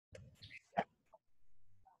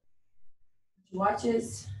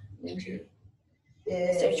Watches.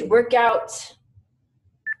 Start your workout.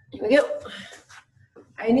 Here we go.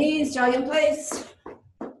 High knees, jog in place.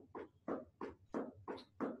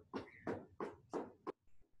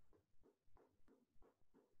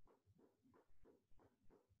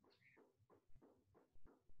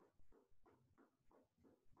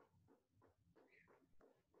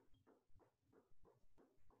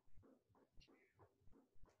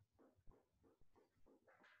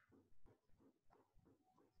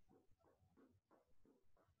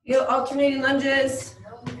 Feel alternating lunges.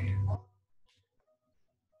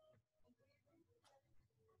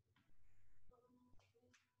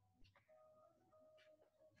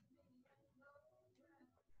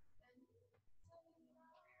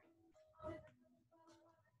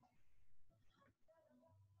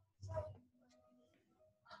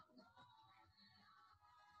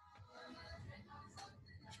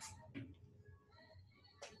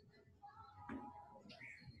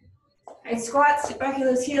 Nice squats, sit back in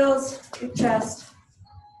those heels, big chest.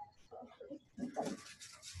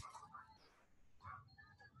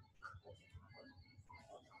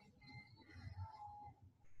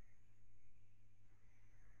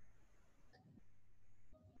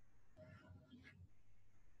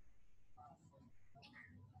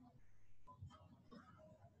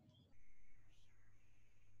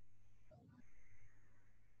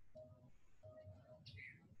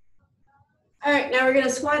 All right, now we're gonna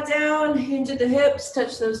squat down, hinge at the hips,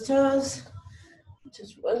 touch those toes.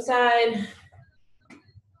 Just one side.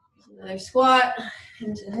 Another squat,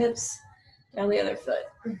 hinge the hips, down the other foot.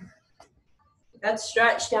 That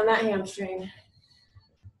stretch down that hamstring.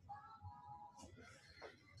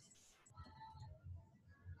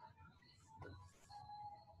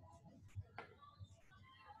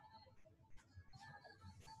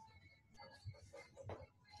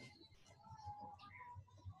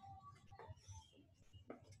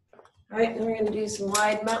 All right, then we're gonna do some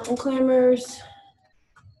wide mountain climbers.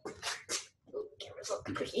 Oh, camera's a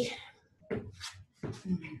little tricky.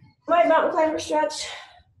 Wide mountain climber stretch.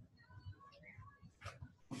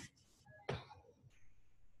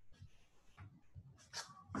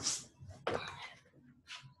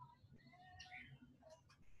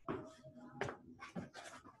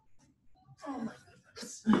 Oh my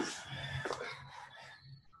goodness.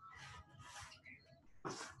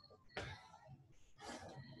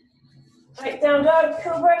 Right, down dog,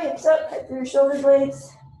 cobra, hips up, head through your shoulder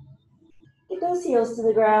blades. Get those heels to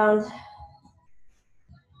the ground.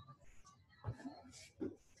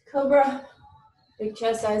 Cobra, big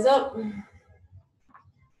chest, eyes up.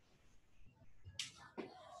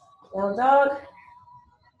 Down dog.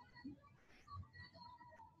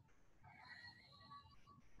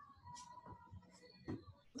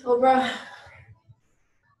 Cobra.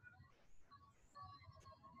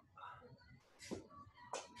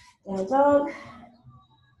 Down dog.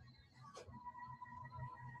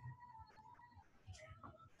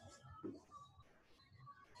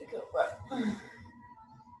 Cobra.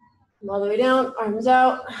 Come all the way down, arms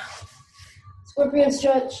out. Scorpion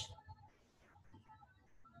stretch.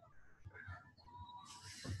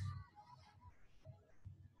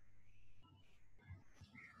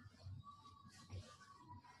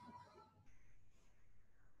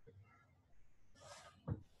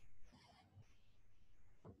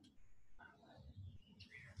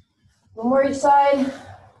 One more each side.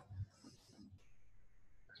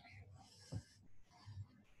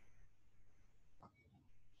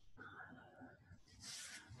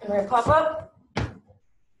 And we're gonna pop up.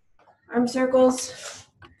 Arm circles.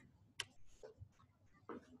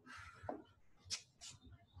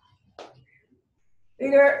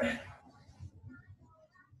 Bigger.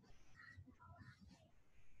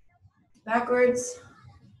 Backwards.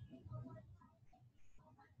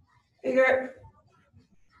 Bigger.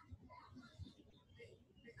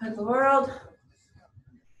 Hug the world.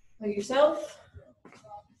 Hug yourself.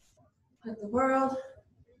 Hug the world.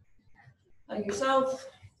 Hug yourself.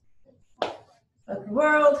 Hug the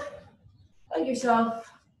world. Hug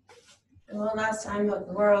yourself. And one last time, hug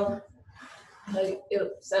the world. Hug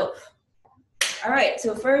yourself. All right,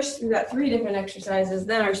 so first we've got 3 different exercises,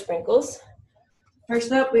 then our sprinkles.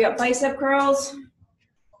 First up, we got bicep curls.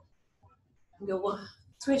 Go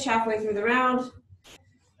switch halfway through the round.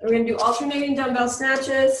 We're gonna do alternating dumbbell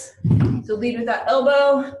snatches. So lead with that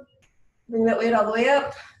elbow, bring that weight all the way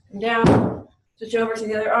up and down. Switch over to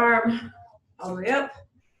the other arm, all the way up.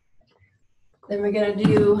 Then we're gonna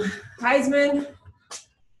do Heisman.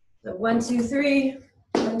 So 1, 2, 3,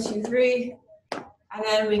 1, 2, 3. And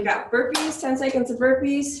then we've got burpees, 10 seconds of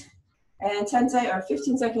burpees, and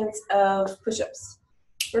 15 seconds of push-ups.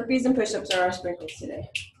 Burpees and push-ups are our sprinkles today.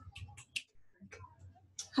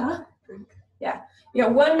 Huh? Yeah. You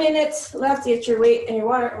got 1 minute left to get your weight and your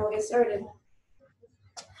water, and we'll get started.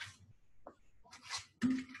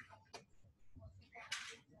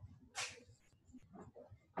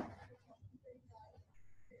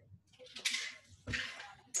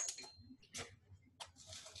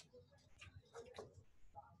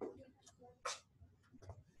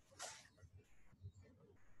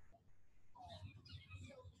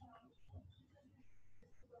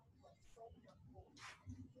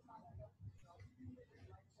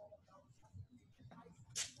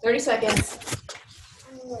 Thirty seconds.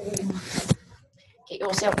 Get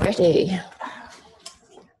yourself ready.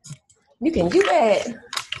 You can do it.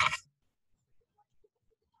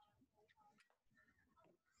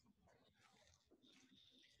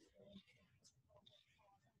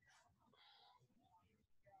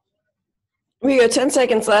 We got 10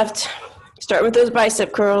 seconds left. Start with those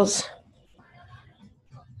bicep curls.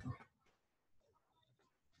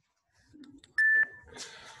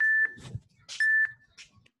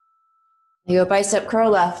 You go bicep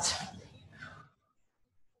curl left.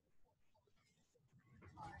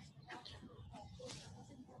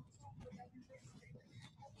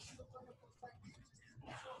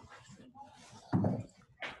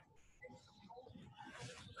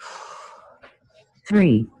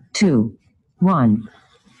 Three, two, one.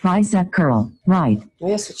 Bicep curl, right.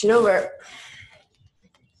 Yeah, switch it over.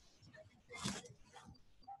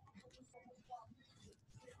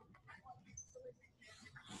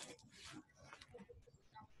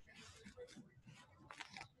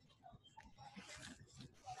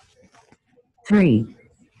 Three,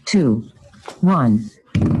 two, one.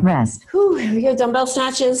 Rest. Whew, here we go, dumbbell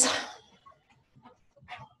snatches.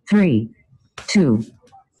 Three, two,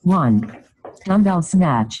 one. Dumbbell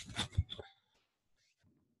snatch.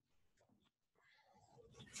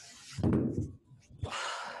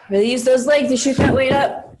 Really use those legs to shoot that weight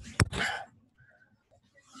up.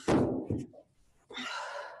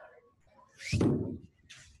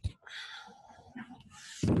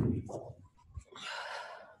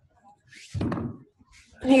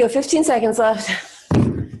 Here you go, 15 seconds left.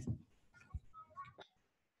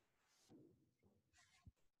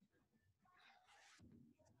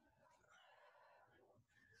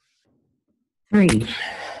 Three,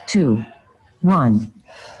 two, one.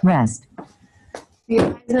 Rest.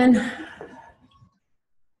 Heisman.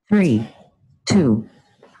 Three, two,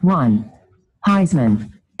 one.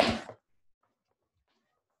 Heisman.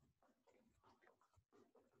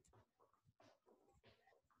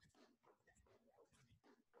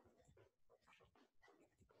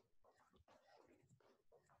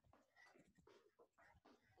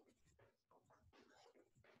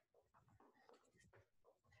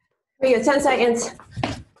 Here you go, 10 seconds.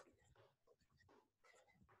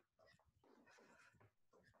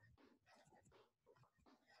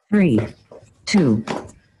 Three, two,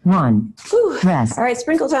 one. Whew. Rest. All right,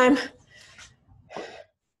 sprinkle time.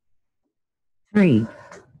 Three,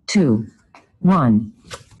 two, one.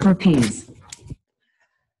 Burpees.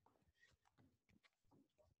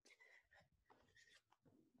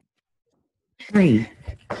 Three,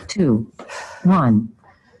 two, one.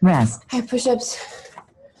 Rest. High push-ups.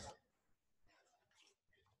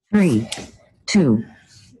 Three, two,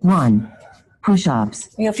 one. Push-ups.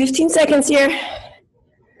 We got 15 seconds here.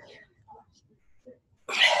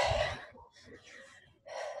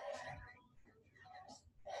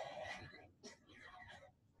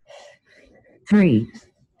 Three,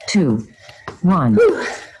 two, one. Whew.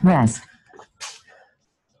 Rest.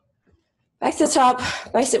 Back to the top,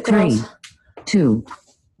 bicep Three, curls. two,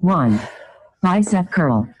 one. Bicep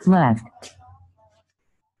curl, left.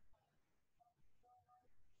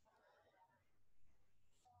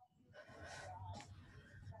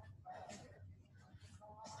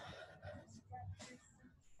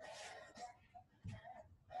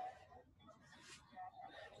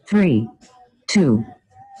 Three, two,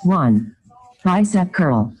 one. Bicep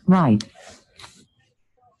curl, right.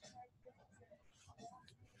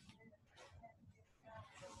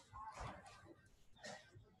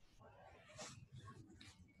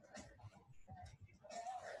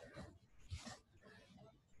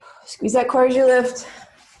 Squeeze that core as you lift.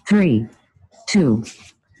 Three, two,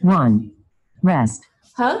 one. Rest.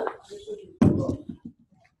 Huh?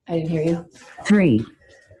 I didn't hear you. Three,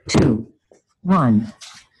 two, one.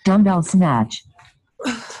 Dumbbell snatch.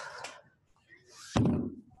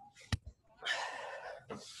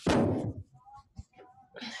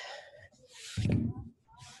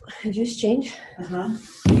 Did you just change? Uh-huh.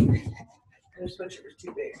 The switcher was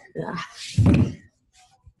too big. Yeah.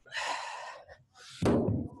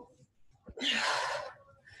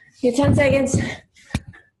 You have 10 seconds.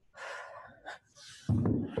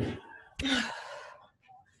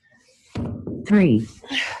 3,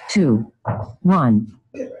 2, 1.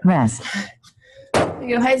 Rest. There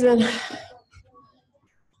you go, Heisman.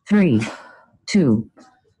 3, 2,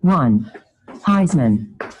 1. Heisman.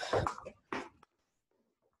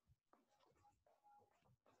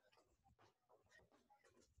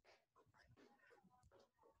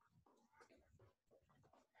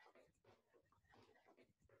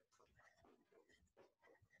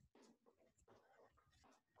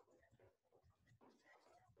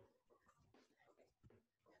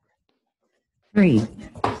 3,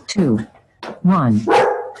 2, 1.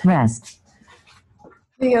 Rest.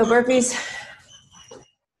 There you go, burpees.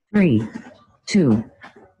 3, 2,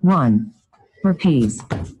 1. Burpees.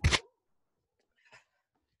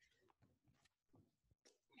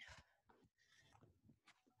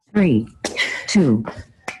 3, 2,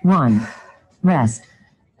 1. Rest.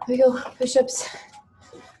 There you go, push-ups.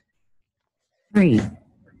 3,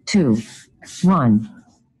 2, 1.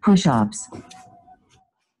 Push-ups.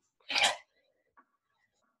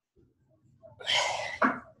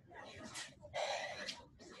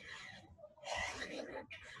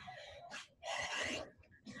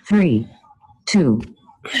 3, 2,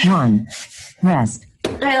 1. Rest.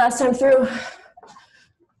 All right, last time through.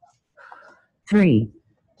 3,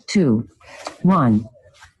 2, 1.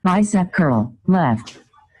 Bicep curl, left.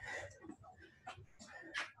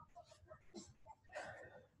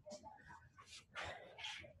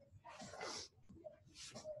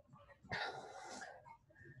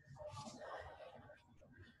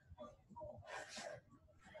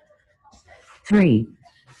 3,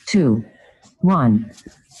 2, 1.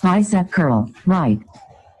 Bicep curl, right.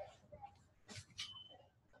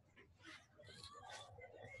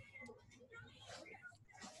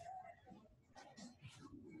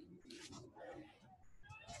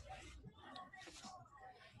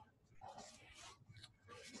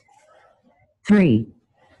 3,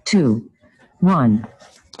 2, 1.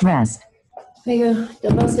 Rest. There you go,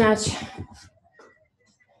 dumbbell snatch.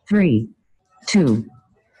 3, 2,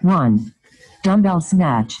 1. Dumbbell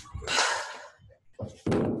snatch.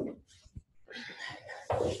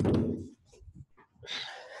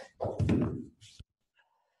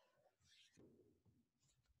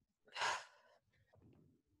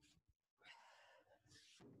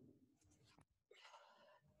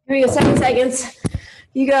 Here we go, 7 seconds.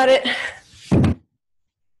 You got it.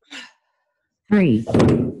 3,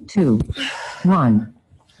 2, 1.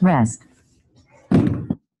 Rest.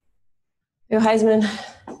 Go, Heisman.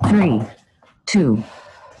 3, 2,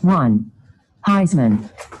 1. Heisman.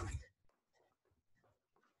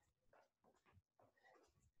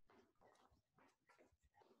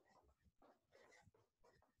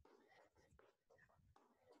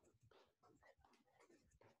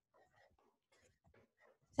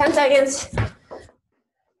 10 seconds.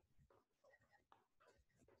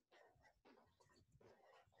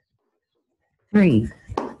 3,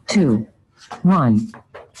 2, 1.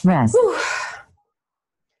 Rest. Whew.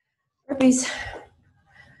 Burpees.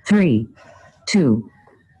 3, 2,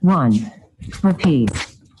 1. Repeat.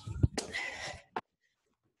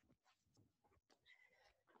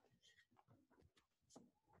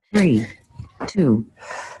 3, 2,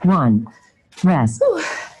 1. Rest. Whew.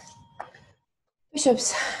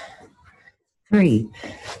 Push-ups. 3,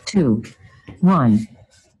 2, 1.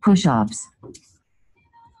 Push-ups.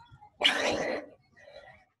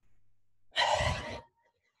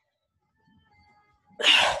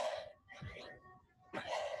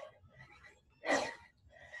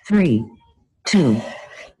 3, 2,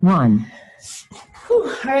 1. Whew.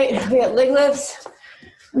 All right, we got leg lifts,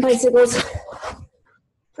 bicycles.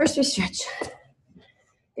 First we stretch.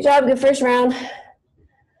 Good job, good first round.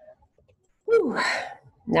 Whew.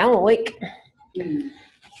 Now I'm awake.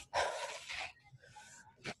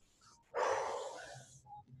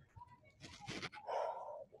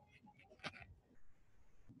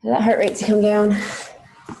 That heart rate to come down.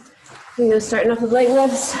 We go starting off with leg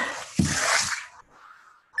lifts.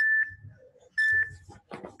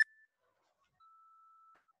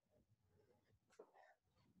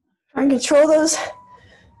 Try and control those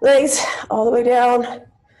legs all the way down.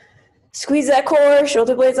 Squeeze that core,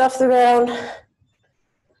 shoulder blades off the ground.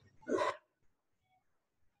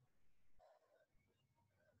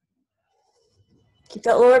 Keep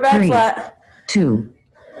that lower back 3, flat. 2,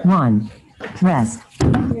 1. Rest. Here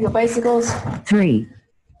we go, bicycles. 3,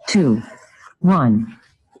 2, 1.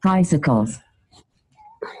 Bicycles.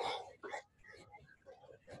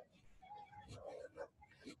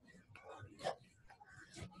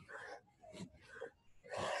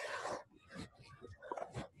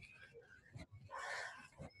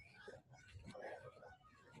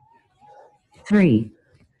 3,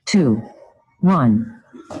 2, 1.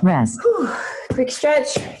 Rest. quick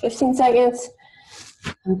stretch, 15 seconds.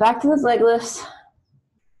 And back to those leg lifts.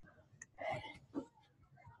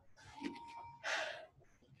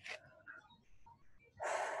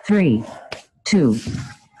 Three, two,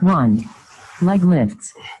 one. Leg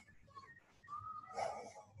lifts.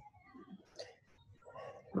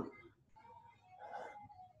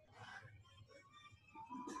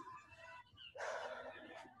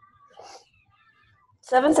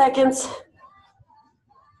 Seven seconds.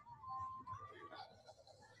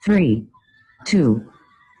 Three, two,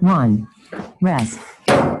 one. Rest.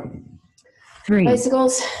 Three,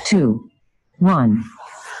 Bicycles. two, one.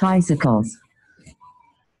 Bicycles.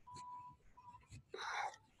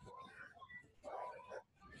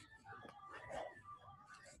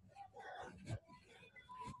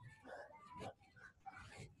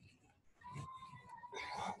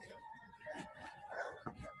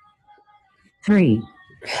 Three,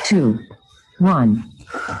 two, one.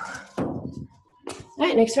 All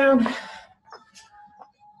right, next round.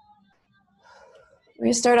 We're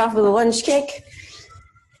gonna start off with a lunge kick.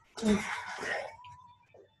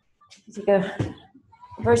 Take a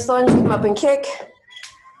reverse lunge, come up and kick.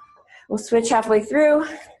 We'll switch halfway through.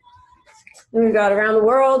 Then we've got around the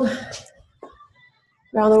world.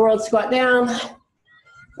 Around the world, squat down.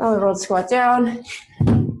 Around the world, squat down.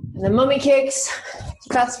 And then mummy kicks,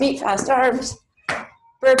 fast feet, fast arms,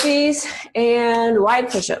 burpees, and wide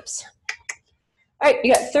push-ups. All right,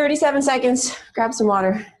 you got 37 seconds. Grab some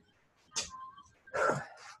water.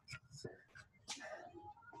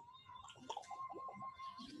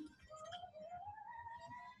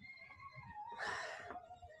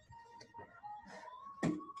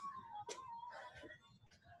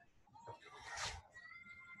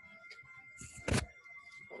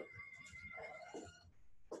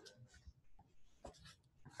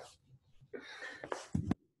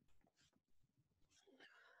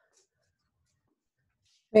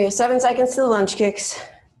 Okay, 7 seconds to the lunge kicks.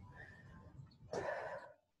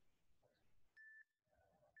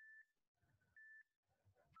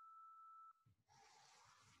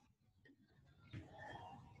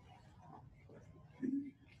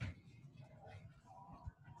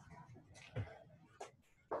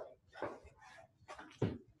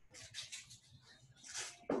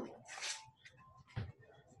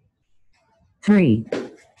 Three,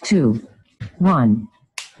 two, one.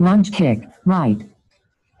 Lunge kick, right.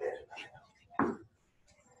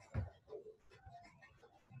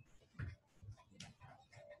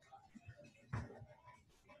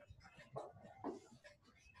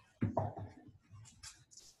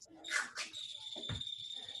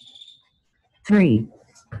 Three,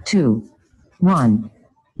 two, one.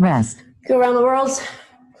 Rest. Go around the world.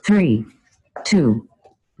 Three, two,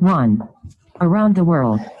 one. Around the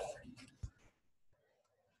world.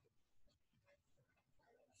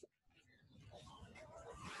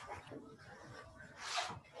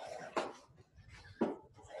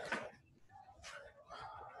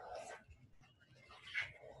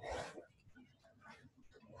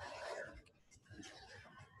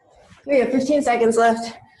 We have 15 seconds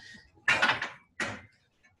left.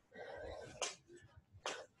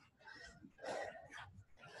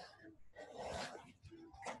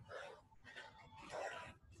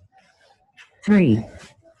 Three,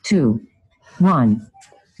 two, one.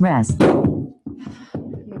 Rest.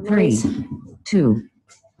 Three, two,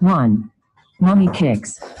 one. Mummy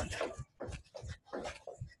kicks.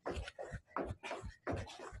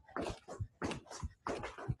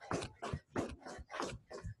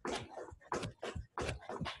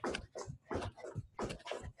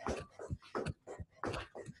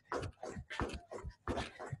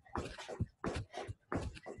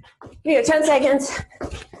 We have 10 seconds.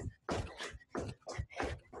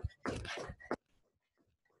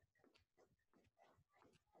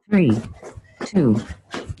 Three, two,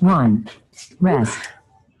 one. Rest.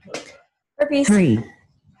 Burpees. Three,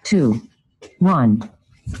 two, one.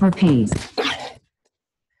 Burpees.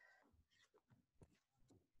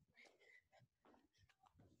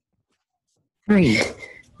 Three,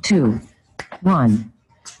 two, one.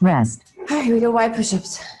 Rest. All right, here we go, wide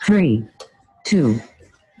push-ups. Three, two,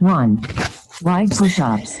 one. Wide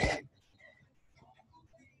push-ups.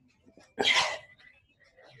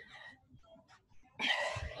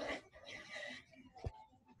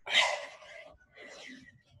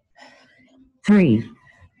 Three,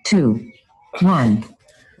 two, one.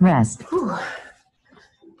 Rest.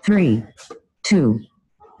 Three, two,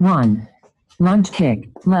 one. Lunge kick,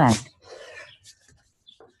 left.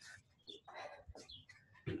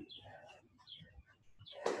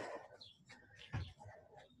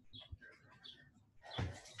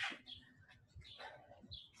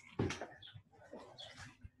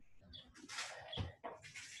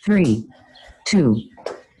 3, 2,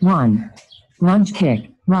 1. Lunge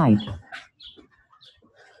kick, right.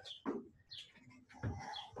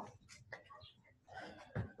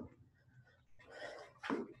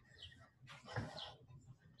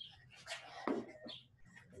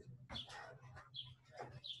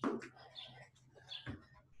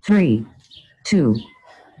 3, 2,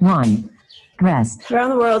 1. Rest. Around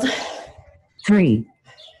the world. 3,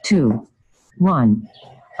 2, 1.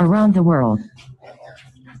 Around the world.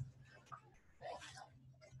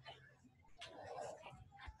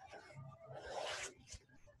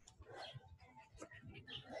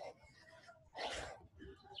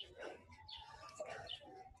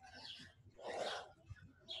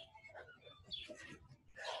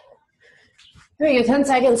 Here we go, 10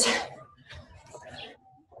 seconds.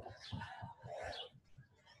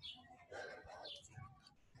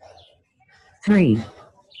 3,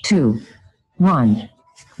 2, 1.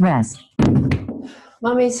 Rest.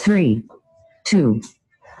 Mummies. 3, 2,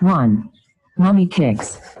 1. Mummy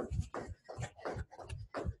kicks.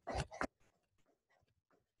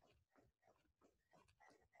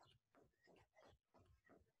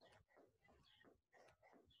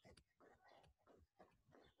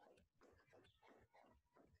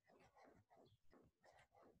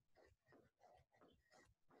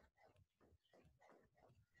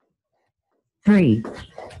 3,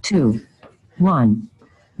 2, 1.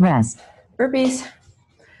 Rest. Burpees.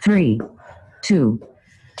 3, 2,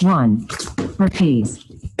 1. Repeat.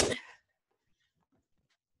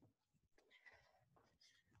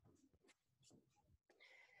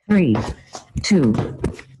 3, 2,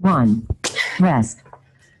 1. Rest.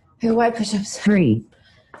 Okay, wide push-ups. 3,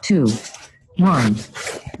 2, 1.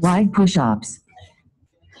 Wide push-ups.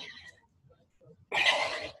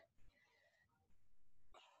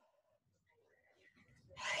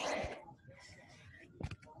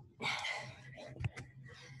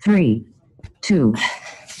 3, 2,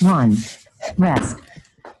 1. Rest.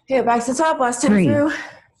 Okay, back to the top. Last time 3, through.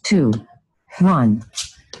 2, 1.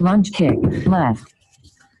 Lunge kick, left.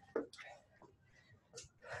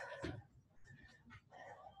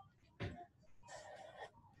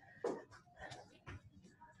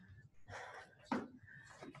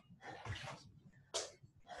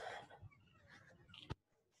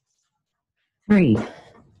 3,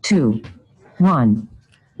 2, 1.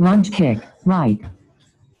 Lunge kick, right.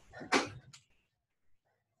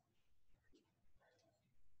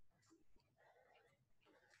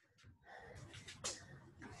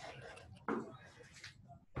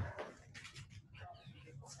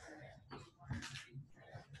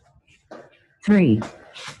 3,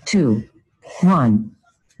 2, 1.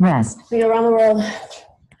 Rest. We go around the world.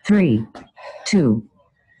 3, 2,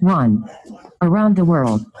 1. Around the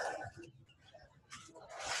world.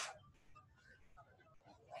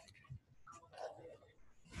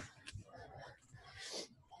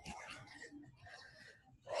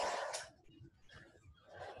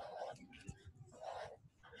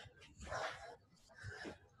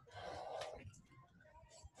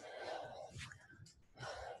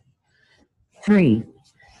 3,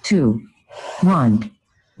 2, 1.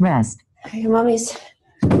 Rest. Okay, mummies.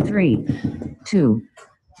 3, 2,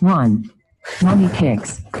 1. Mummy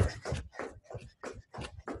kicks.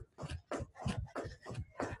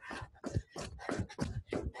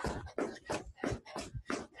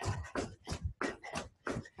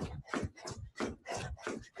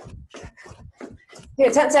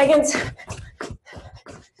 10 seconds.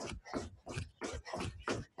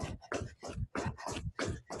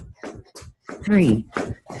 3,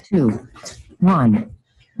 2, 1.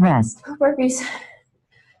 Rest. Burpees.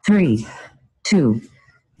 3, 2,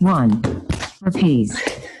 1. Repeat.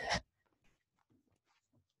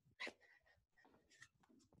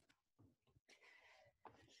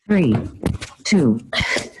 3, 2,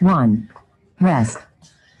 1. Rest.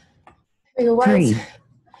 We go 3, wides.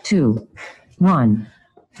 2, 1.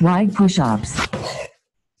 Wide push-ups.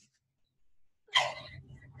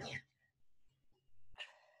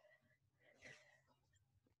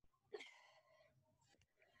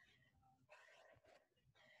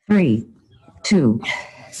 3, 2,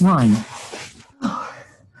 1. All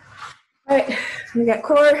right, we got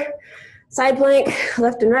core, side plank,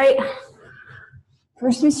 left and right.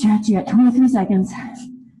 First we stretch, you got 23 seconds.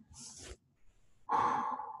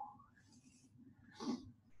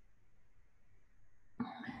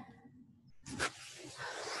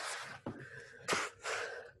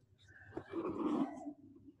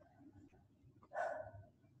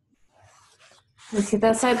 Let's get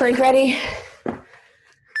that side plank ready.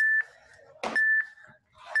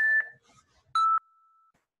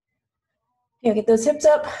 Yeah, get those hips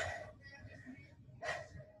up.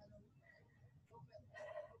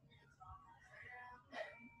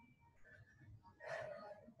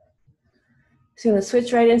 Just gonna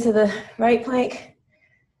switch right into the right plank.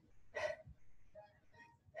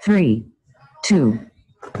 3, 2,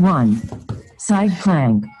 1. Side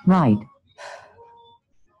plank, right.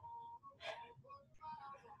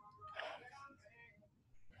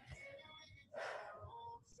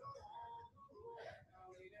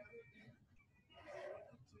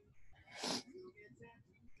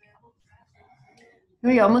 There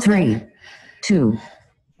we go, almost 3, there. 2,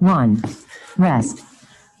 1. Rest.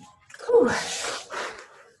 Whew.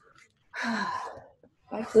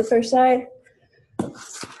 Back to the first side.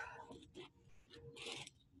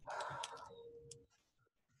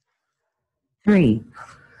 3,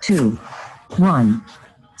 2, 1.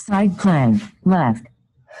 Side plank, left.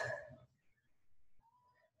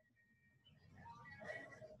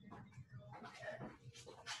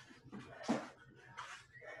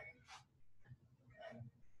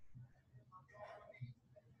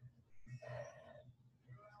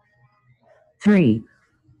 3,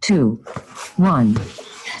 2, 1.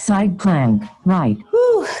 Side plank, right.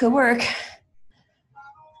 Whew, good work.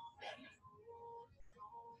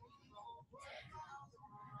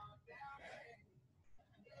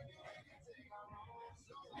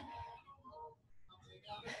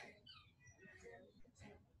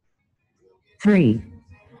 Three,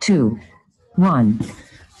 2, 1.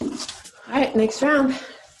 All right, next round.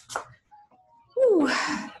 Whew.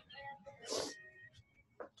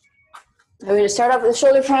 I'm going to start off with a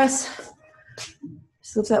shoulder press.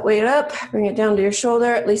 Just lift that weight up, bring it down to your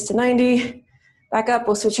shoulder, at least to 90. Back up,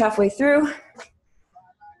 we'll switch halfway through. And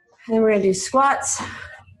then we're going to do squats.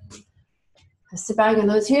 Sit back on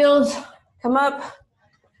those heels, come up.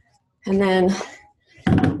 And then,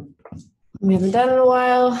 we haven't done in a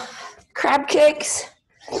while, crab kicks.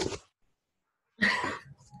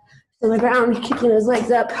 On the ground, kicking his legs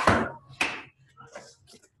up.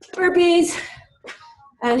 Burpees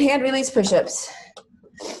and hand release push-ups.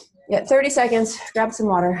 Yeah, 30 seconds, grab some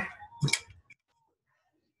water.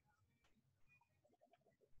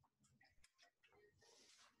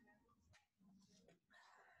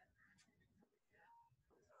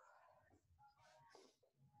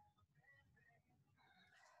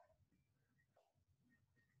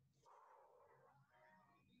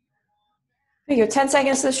 There you go, 10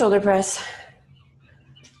 seconds to the shoulder press.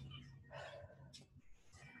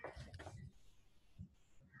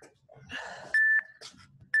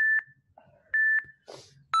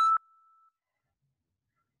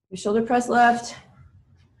 Your shoulder press left.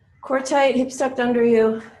 Core tight, hips tucked under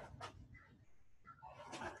you.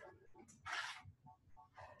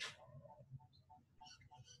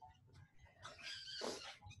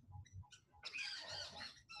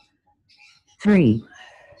 Three,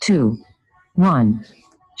 2, 1.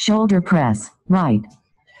 Shoulder press, right.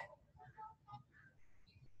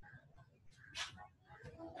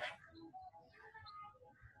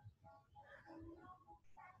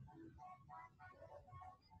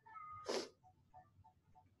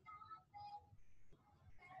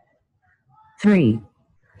 3,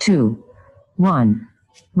 2, 1.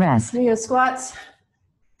 Rest. There you go, squats.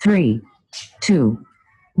 3, 2,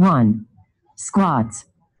 1. Squats.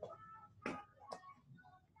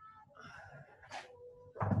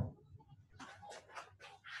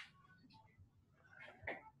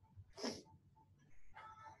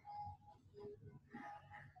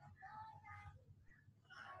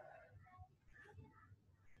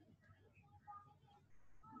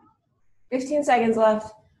 Fifteen seconds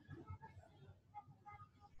left.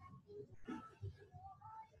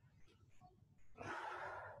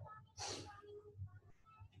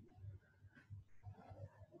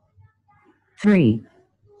 Three,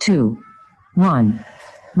 2, 1.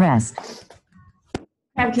 Rest.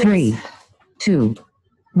 Crab kicks. 3, 2,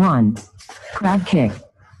 1. Crab kick.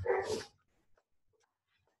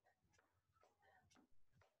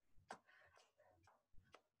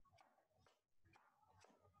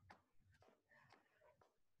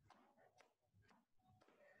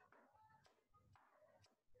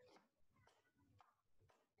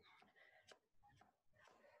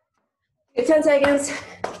 Okay, 10 seconds.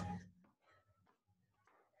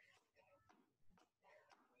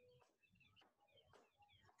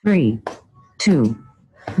 Three, 2,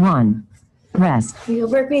 1. Rest. There you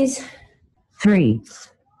go, burpees. 3,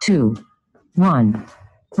 2, 1.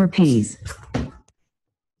 Burpees.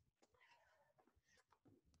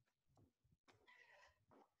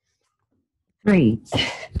 3,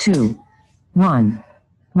 2, 1.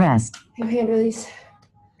 Rest. Your hand release.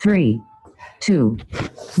 3, 2,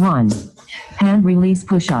 1. Hand release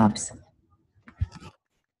push-ups.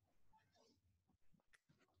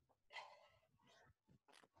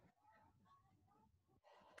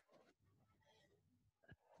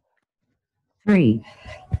 3,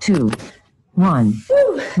 2, 1.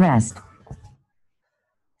 Woo. Rest.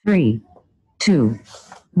 3, 2,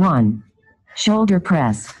 1. Shoulder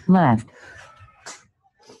press, left.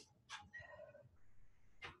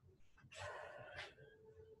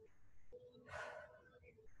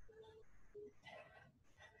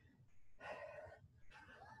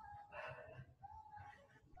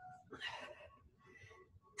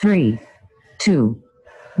 3, 2,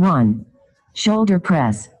 1. Shoulder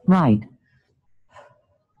press, right.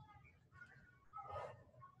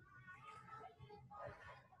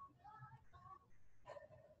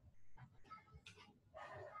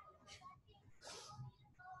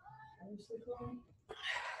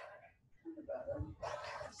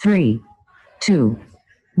 3, 2,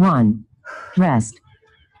 1. Rest.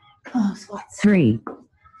 Oh, squats. 3,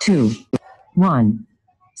 2, 1.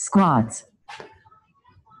 Squats.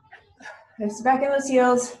 Nice back in those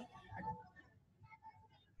heels.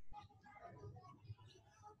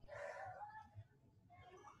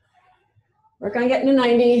 Work on getting to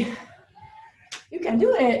 90. You can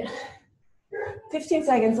do it. 15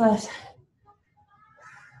 seconds left.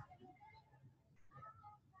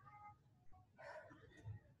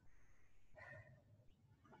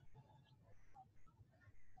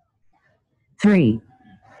 Three,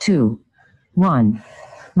 2, 1.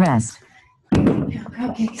 Rest.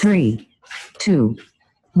 Okay. 3, 2,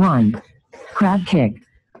 1. Crab kick.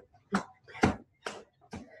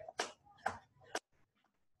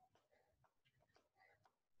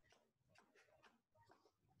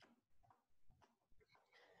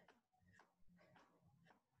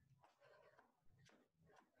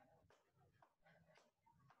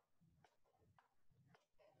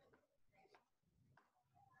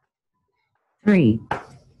 Three,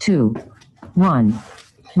 2, 1.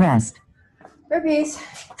 Rest. Burpees.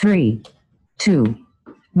 3, 2,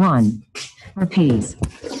 1. Repeat.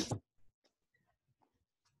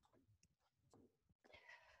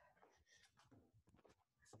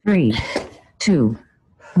 3, 2,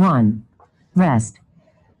 1. Rest.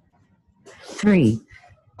 3,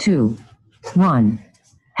 2, 1.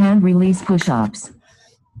 Hand release push-ups.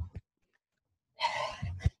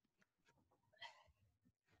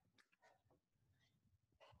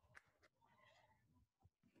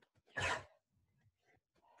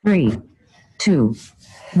 3, 2,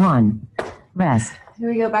 1. Rest. Here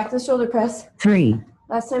we go. Back to the shoulder press. 3,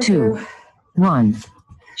 Last time 2, through. 1.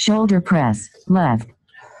 Shoulder press, left.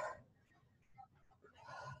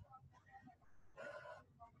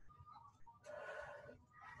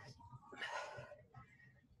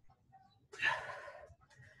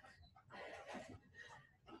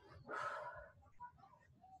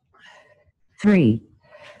 3,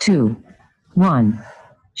 2, 1.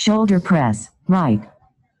 Shoulder press, right.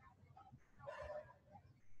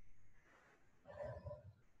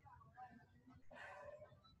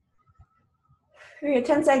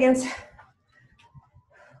 10 seconds.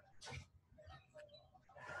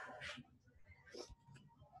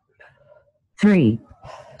 3,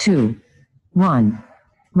 2, 1.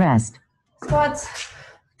 Rest. Squats.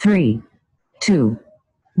 3, 2,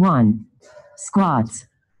 1. Squats.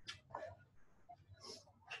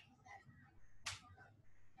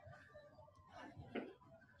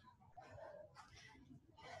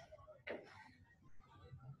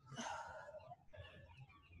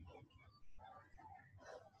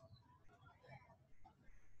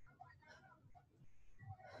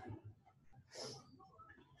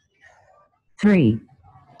 3,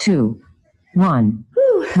 2, 1.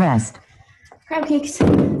 Whew. Rest. Crab kicks.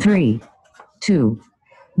 3, 2,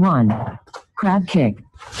 1. Crab kick.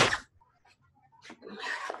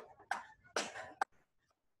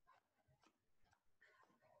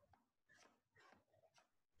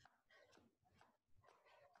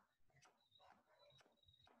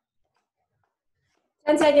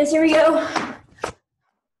 Ten seconds. Here we go.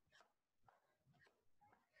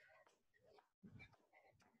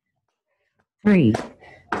 Three,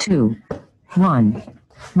 2, 1.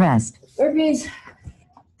 Rest. Burpees.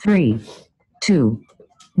 3, 2,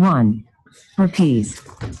 1. Repeat.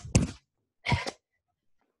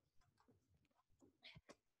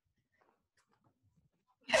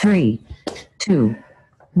 3, 2,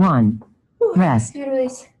 1. Whew. Rest. Hand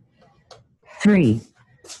release. 3,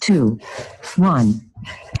 2, 1.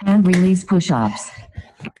 Hand release push-ups.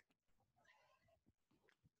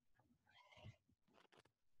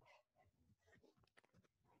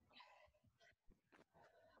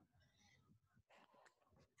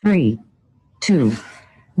 3, 2,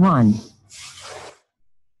 1.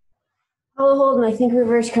 Hollow hold and I think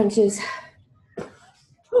reverse crunches.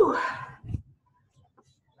 Whew.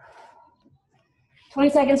 20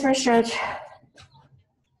 seconds for a stretch.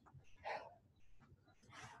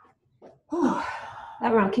 Whew.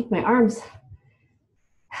 That round kicked my arms.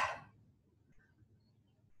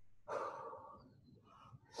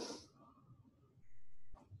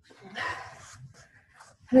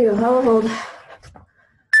 There you go, hollow hold.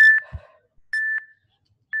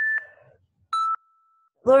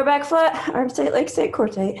 Lower back flat, arms tight, legs tight, core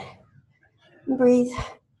tight. And breathe.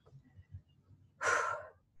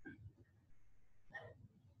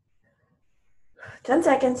 10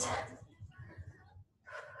 seconds.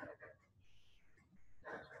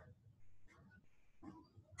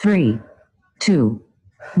 Three, two,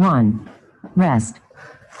 one. Rest.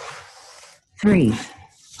 3,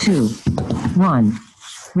 2, 1.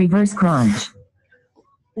 Reverse crunch.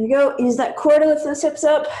 There you go. Use that core to lift those hips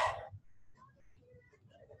up.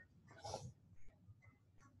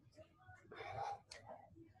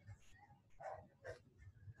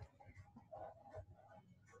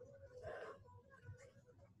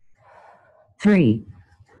 Three,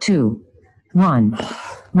 two, one.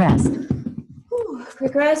 Rest. Whew.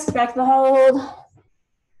 Quick rest. Back to the hollow hold.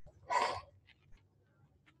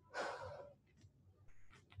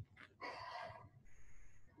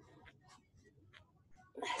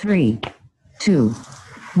 Three, two,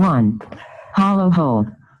 one. Hollow hold.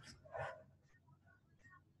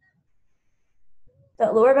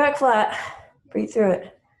 That lower back flat. Breathe through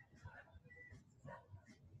it.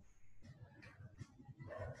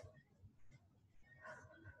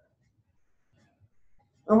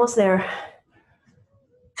 Almost there.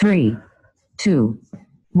 3, 2,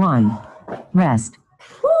 1. Rest.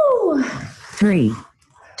 Woo! 3,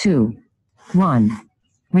 2, 1.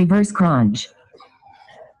 Reverse crunch.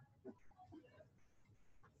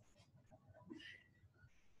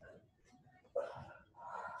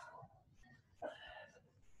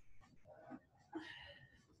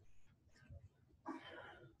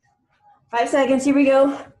 Five seconds. Here we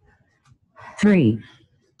go. 3,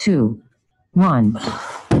 2, 1.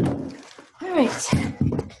 All right.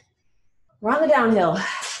 We're on the downhill.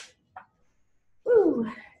 Woo.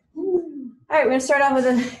 All right, we're gonna start off with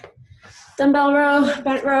a dumbbell row,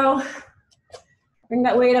 bent row. Bring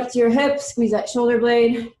that weight up to your hips, squeeze that shoulder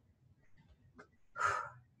blade.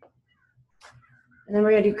 And then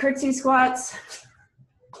we're gonna do curtsy squats.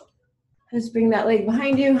 Just bring that leg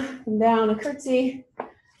behind you, come down, a curtsy,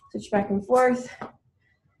 switch back and forth. And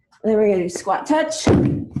then we're gonna do squat touch.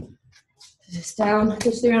 Just down,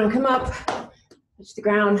 touch the ground, come up, touch the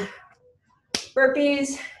ground.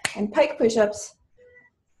 Burpees and pike push-ups.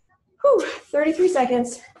 33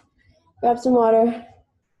 seconds. Grab some water.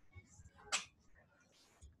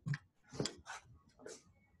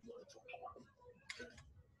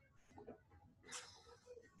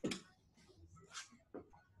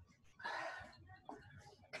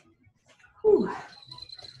 Whew.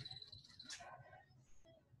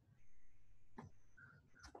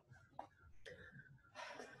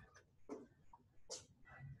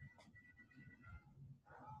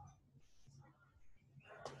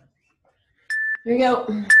 Here we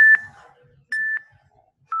go.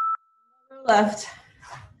 Left.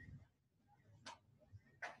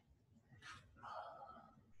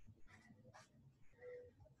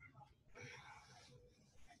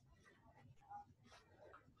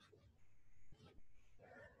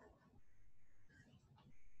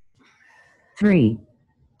 Three,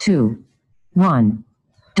 two, one.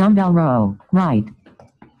 Dumbbell row, right.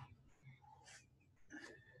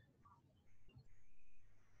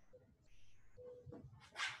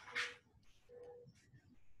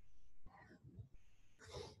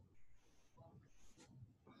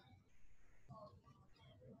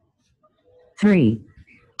 Three,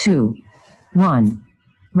 two, one.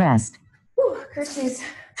 Rest. Whew, curtsies.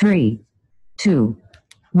 3, 2,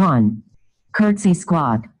 1. Curtsy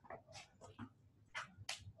squat.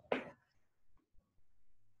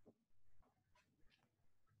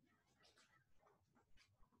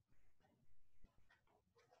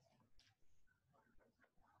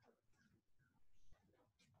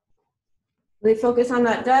 Really focus on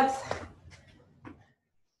that depth.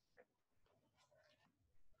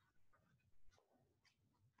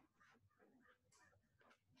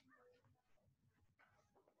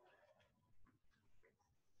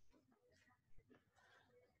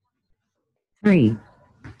 Three,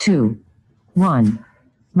 two, one.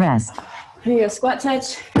 Rest. Here you go, squat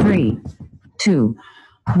touch. 3, 2,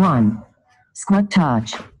 1. Squat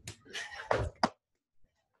touch.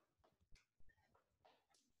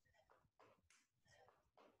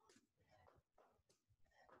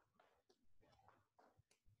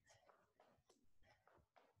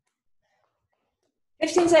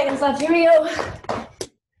 $15 seconds left. Here we go.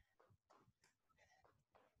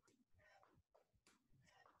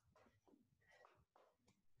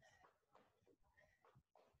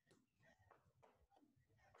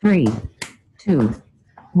 3, 2,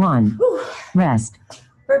 1. Whew. Rest.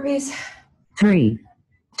 Burpees. 3,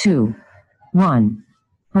 2, 1.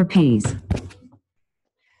 Burpees.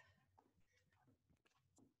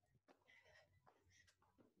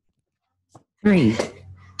 3,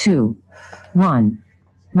 2, 1.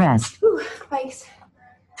 Rest. Whew. Bikes.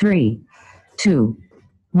 3, 2,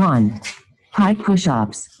 1. High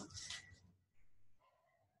push-ups.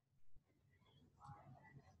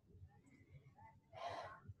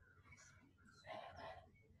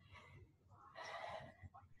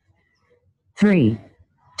 3,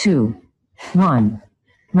 2, 1.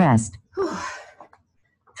 Rest. Whew.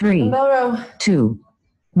 3, Dumbbell row. 2,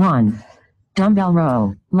 1. Dumbbell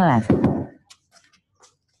row. Left.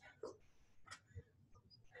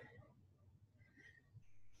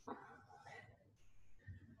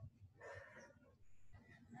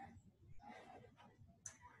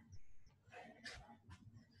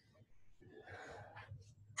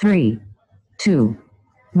 3, 2,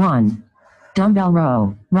 1. Dumbbell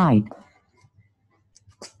row. Right.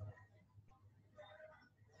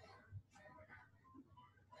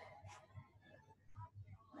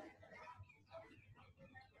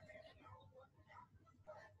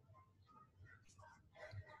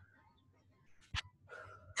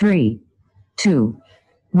 3, 2,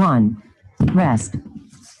 1. Rest.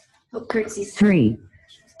 Oh, curtsies. 3,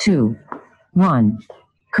 2, 1.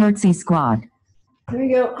 Curtsy squat. There we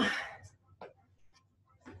go.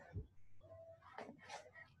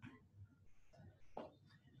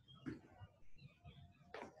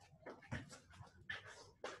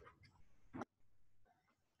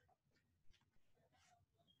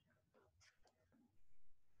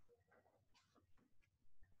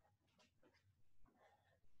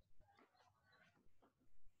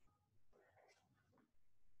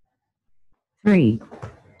 Three,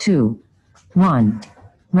 2, 1.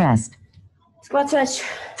 Rest. Squat touch.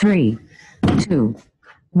 3, 2,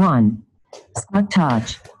 1. Squat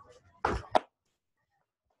touch.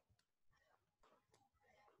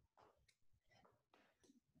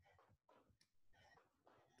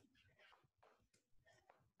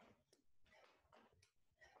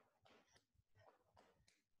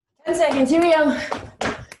 Ten seconds. Here we go.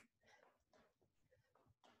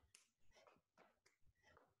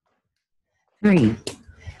 Three,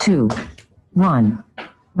 2, 1.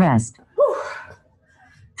 Rest. Whew.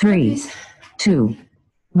 3, Burpees. 2,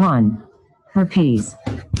 1. Burpees.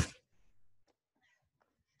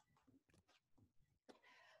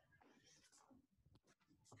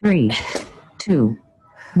 3, 2,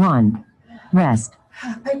 1. Rest.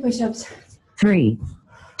 Pike push-ups. 3,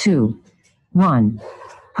 2, 1.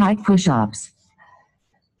 Pike push-ups.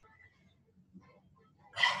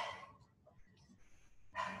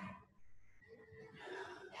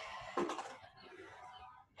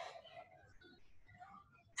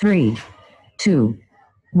 3, 2,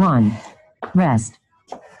 1. Rest.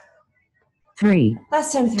 3,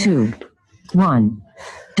 Last time through. 2, 1.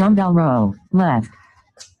 Dumbbell row. Left.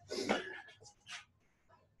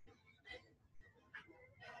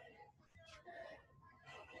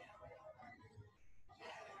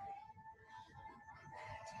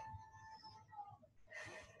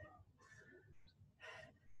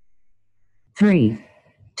 3,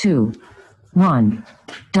 2, 1.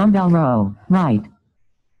 Dumbbell row. Right.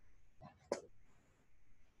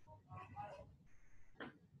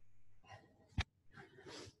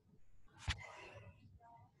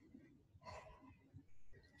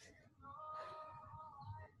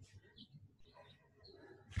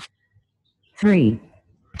 3,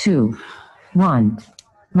 2, 1.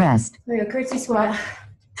 Rest. There we go. Curtsy squat.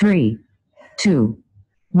 3, 2,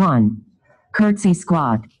 1. Curtsy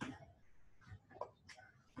squat.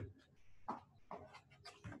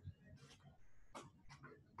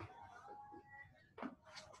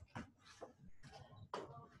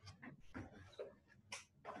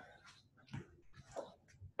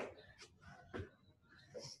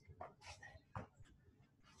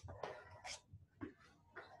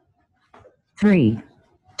 3,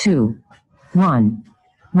 2, 1.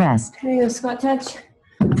 Rest. There we go. Squat touch.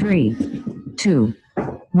 3, 2,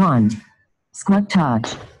 1. Squat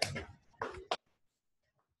touch.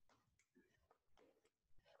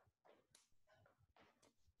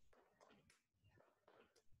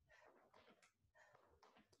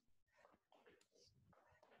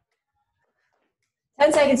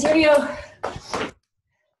 Ten seconds. Here we go.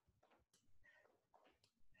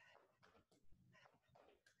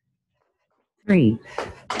 3,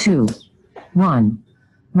 2, 1.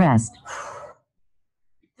 Rest.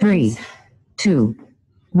 3, 2,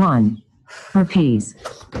 1. Burpees.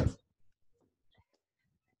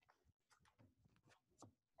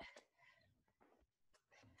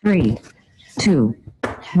 3, 2,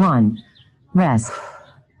 1. Rest.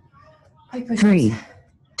 High push-ups. 3,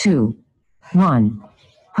 2, 1.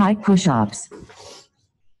 High push-ups.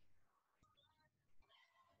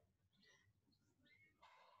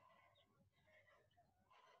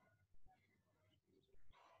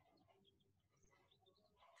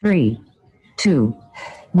 3, 2,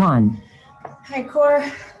 1. High core.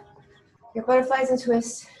 Your butterflies and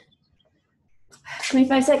twists.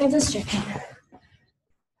 25 seconds of stretching.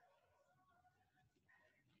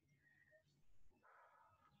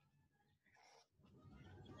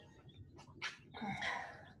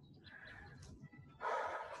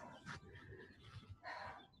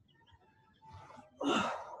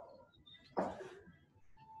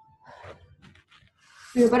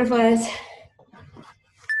 Your butterflies.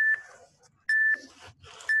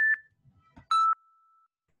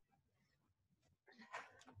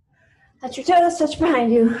 Touch your toes, touch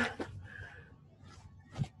behind you.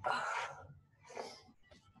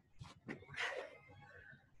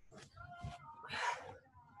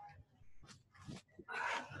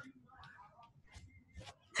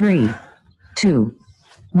 Three, 2,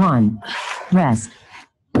 1. Rest.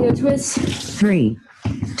 Your twists. 3,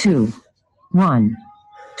 2, 1.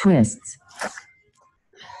 Twists.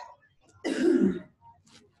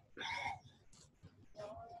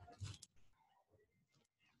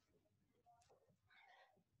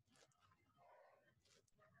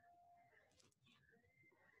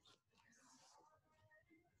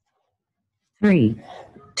 3,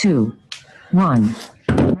 2, 1.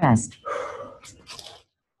 Rest.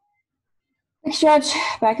 Big stretch.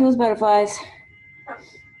 Back in those butterflies.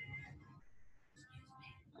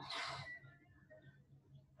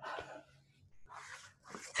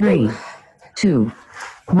 Three, 2,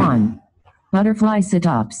 1. Butterfly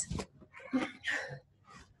sit-ups.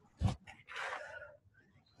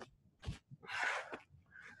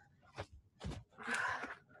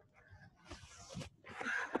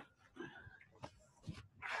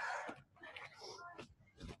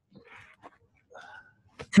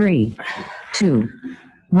 3, 2,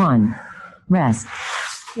 1. Rest.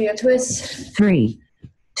 You got twists. 3,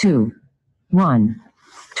 2, 1.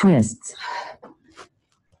 Twists.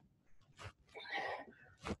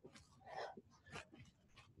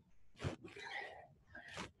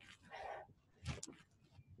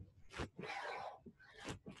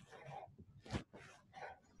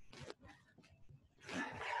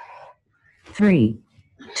 3,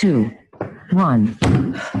 2, 1.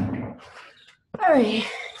 All right.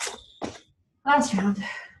 Last round.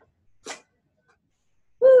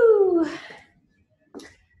 Woo. All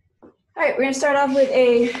right, we're gonna start off with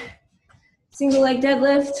a single leg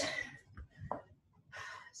deadlift.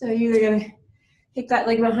 So you're either gonna kick that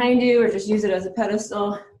leg behind you or just use it as a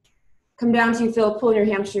pedestal. Come down till you feel a pull in your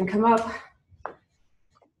hamstring come up.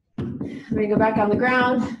 We're gonna go back on the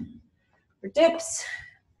ground for dips.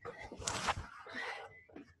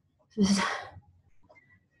 Just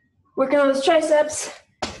working on those triceps.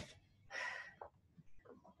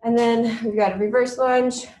 And then we've got a reverse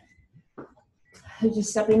lunge. We're just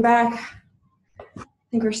stepping back. I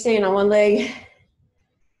think we're staying on one leg.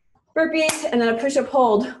 Burpees, and then a push-up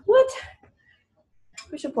hold. What?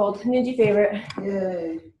 Push-up hold, ninja favorite.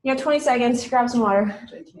 Yay. You have 20 seconds, grab some water.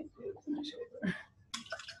 Which I can't do with my shoulder.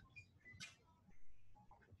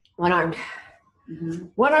 One armed. Mm-hmm.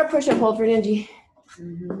 One arm push-up hold for ninja.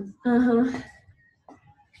 Mm-hmm. Uh-huh.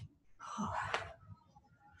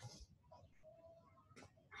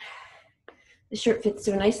 The shirt fits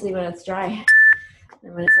so nicely when it's dry.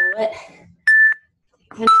 And when it's all wet.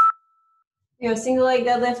 You know, single leg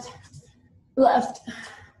deadlift, left.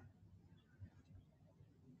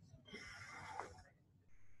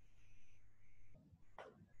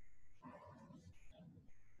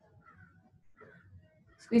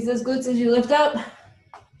 Squeeze those glutes as you lift up.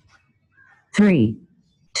 3,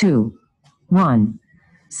 2, 1.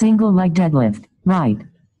 Single leg deadlift. Right.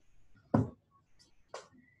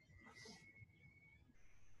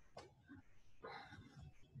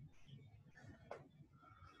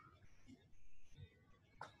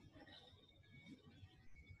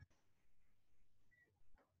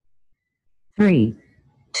 3,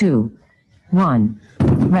 2, 1.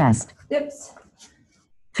 Rest. Dips.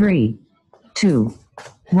 3, 2,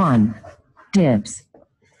 1. Dips.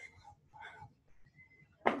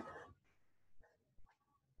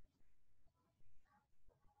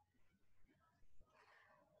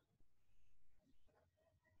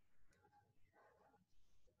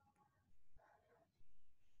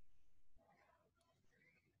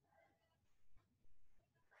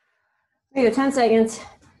 There you go, 10 seconds.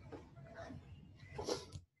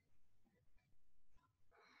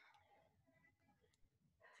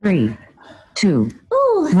 3, 2,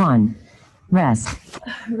 Ooh. 1. Rest.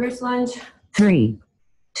 Reverse lunge. 3,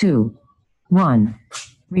 2, 1.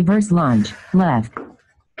 Reverse lunge. Left.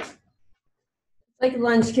 Like a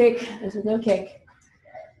lunge kick. There's no kick.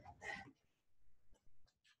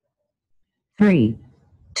 3,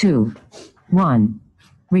 2, 1.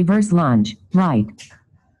 Reverse lunge. Right.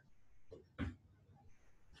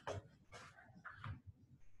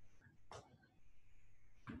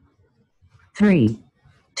 3,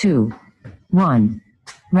 2, 1.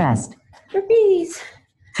 Rest. Burpees.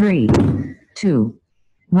 3, 2,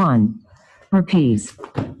 1. Burpees.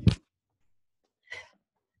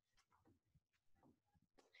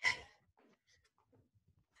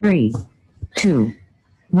 3, 2,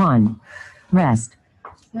 1. Rest.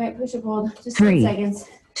 All right, push up hold. Just 3, 10 seconds.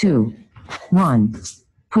 2, 1.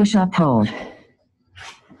 Push up hold.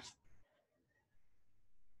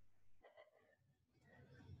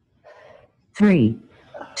 3,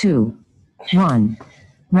 2, 1.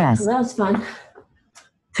 Rest. Well, that was fun.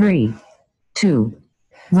 3, 2,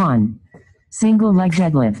 1. Single leg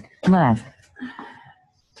deadlift. Left.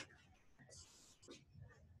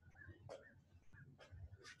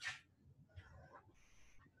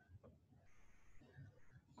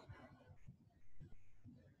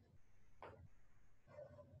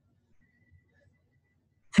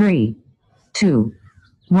 3, 2,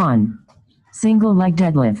 1. Single leg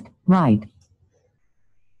deadlift. Right.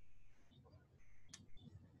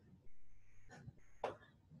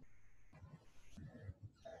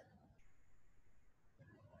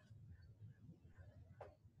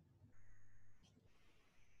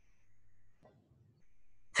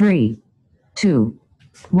 3, 2,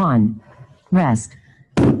 1. Rest.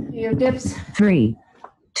 Your dips. 3,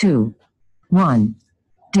 2, 1.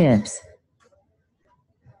 Dips.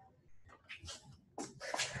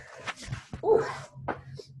 Ooh.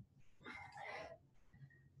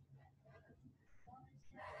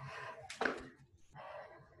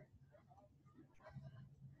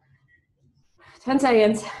 Ten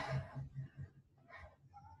seconds.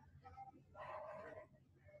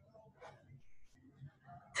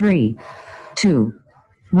 3, 2,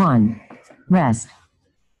 1. Rest.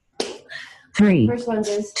 3, First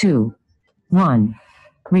lunges. 2, 1.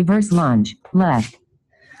 Reverse lunge. Left.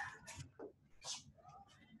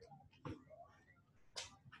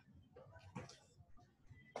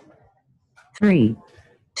 3,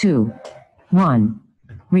 2, 1.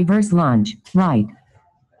 Reverse lunge. Right.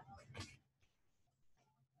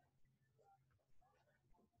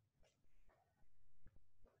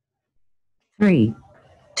 3,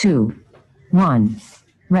 2, 1.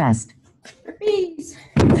 Rest. Burpees.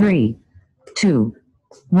 3, 2,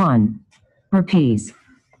 1. Burpees.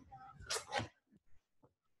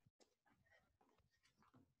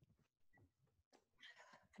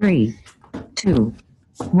 3, 2,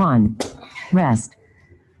 1. Rest.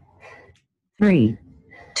 3,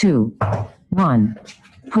 2, 1.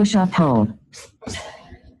 Push up hold.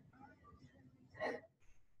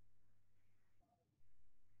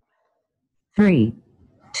 3,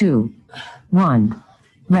 2, 1.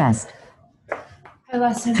 Rest.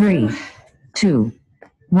 Last time. 3, 2,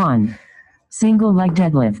 1. Single leg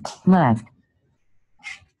deadlift. Left.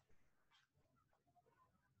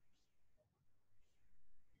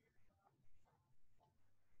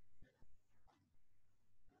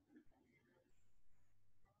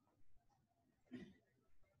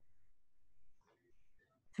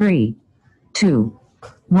 3, 2,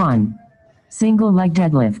 1. Single leg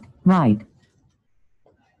deadlift. Right.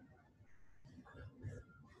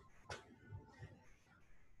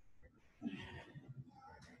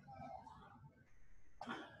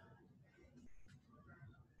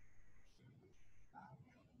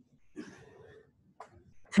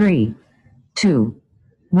 3, 2,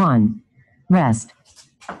 1. Rest.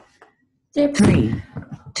 Dips. 3,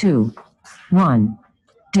 2, 1.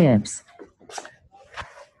 Dips.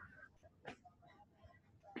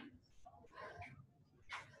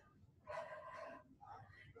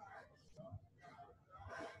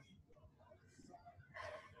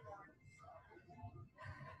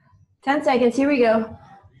 10 seconds. Here we go.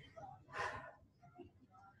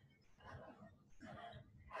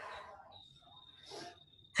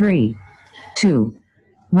 3, 2,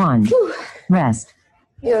 1. Whew. Rest.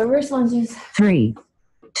 Yeah, reverse lunges. 3,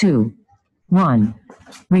 2, 1.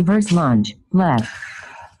 Reverse lunge. Left.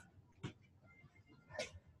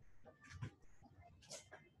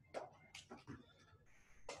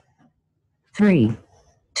 3,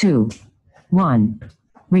 2, 1.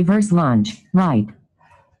 Reverse lunge. Right.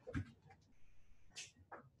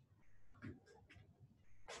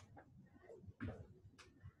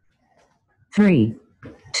 3,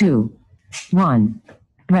 2, 1.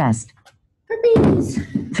 Rest.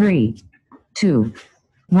 Burpees. 3, 2,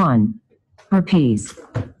 1. Burpees.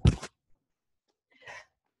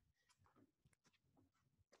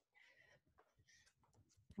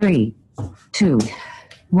 3, 2,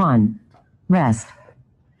 1. Rest.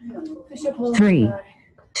 Push up, hold. 3,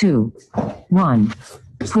 2, 1.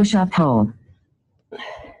 Push up, hold.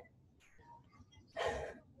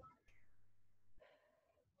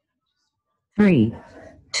 3,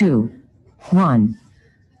 2, 1.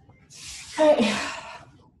 All right.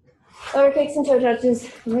 Lower kicks and toe touches.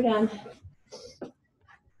 We're done.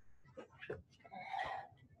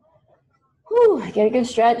 Whew, get a good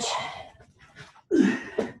stretch. 7%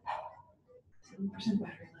 battery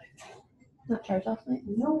life. Not charged off night?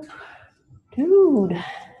 Nope. Dude.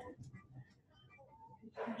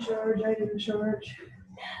 Charge, I didn't charge.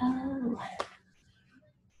 Oh.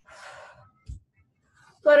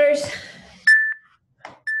 Flutters.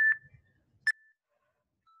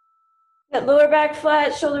 That lower back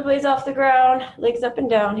flat, shoulder blades off the ground, legs up and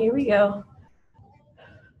down. Here we go.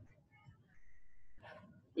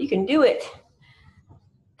 You can do it.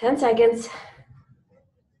 10 seconds.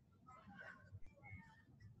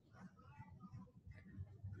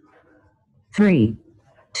 Three,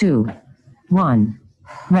 2, 1.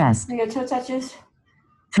 Rest. We got toe touches.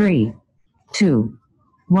 3, 2,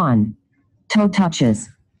 1. Toe touches.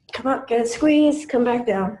 Come up, get a squeeze, come back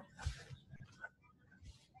down.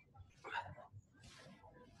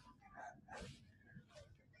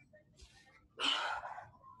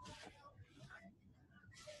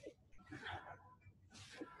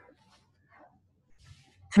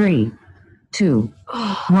 Three, 2,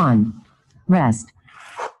 1. Rest.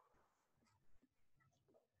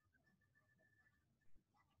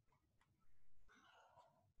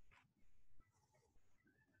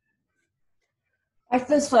 Back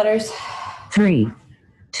to those flutters. 3,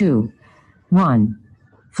 2, 1.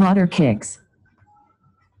 Flutter kicks.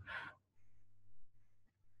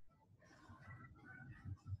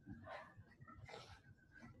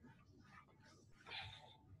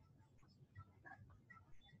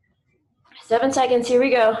 Seven seconds, here we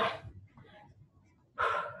go.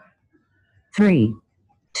 3,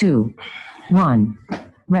 2, 1.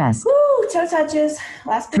 Rest. Woo, toe touches.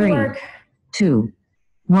 Last bit of 3, work. 2,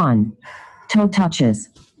 1. Toe touches.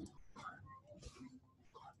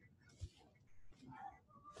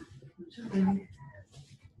 Here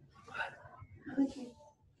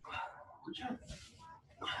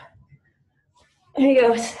you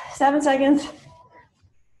go, 7 seconds.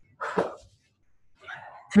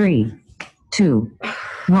 3, 2,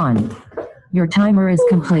 1. Your timer is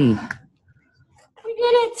complete. We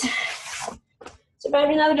did it.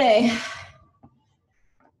 Survived another day.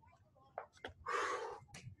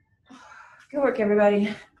 Good work,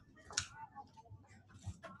 everybody.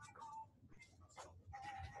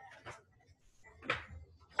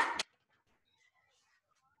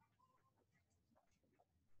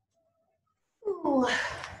 Ooh.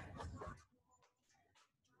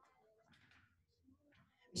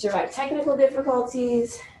 We survived technical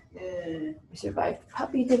difficulties. Yeah. We survived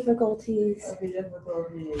puppy difficulties. Happy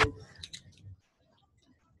difficulties.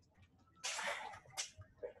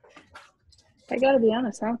 I gotta be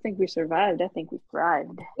honest, I don't think we survived. I think we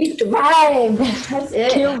thrived. We thrived. That's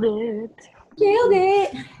it. Killed it. Killed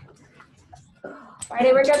it.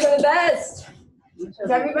 Friday workouts are the best. Because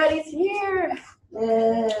everybody's here.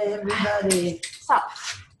 Yay, everybody. Stop.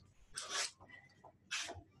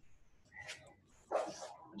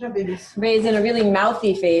 Good job, babies. Ray's in a really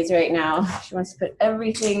mouthy phase right now. She wants to put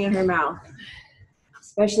everything in her mouth,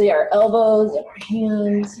 especially our elbows and our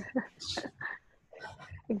hands.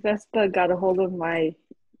 Vespa got a hold of my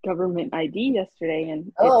government ID yesterday, and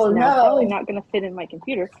it's Oh, now no. probably not going to fit in my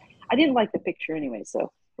computer. I didn't like the picture anyway,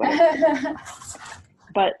 so whatever.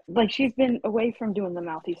 But like, she's been away from doing the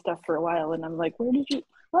mouthy stuff for a while, and I'm like, where did you?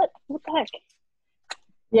 What the heck?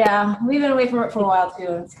 Yeah, we've been away from it for a while too,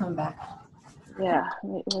 and it's coming back. Yeah,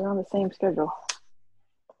 we're on the same schedule.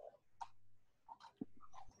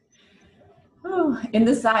 Ooh, in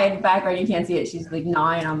the side background, you can't see it. She's like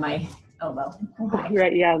gnawing on my elbow.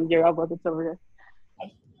 Right? Yeah, your elbow that's over there.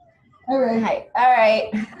 All right. All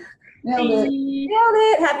right. Nailed it. Nailed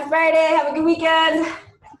it. Happy Friday. Have a good weekend.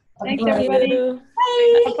 Thanks, everybody.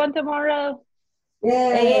 Bye. Have fun tomorrow.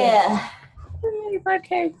 Yeah. Yay,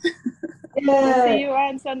 birthday. Yeah. See you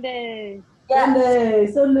on Sunday. Yeah.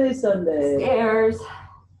 Sunday. Stairs.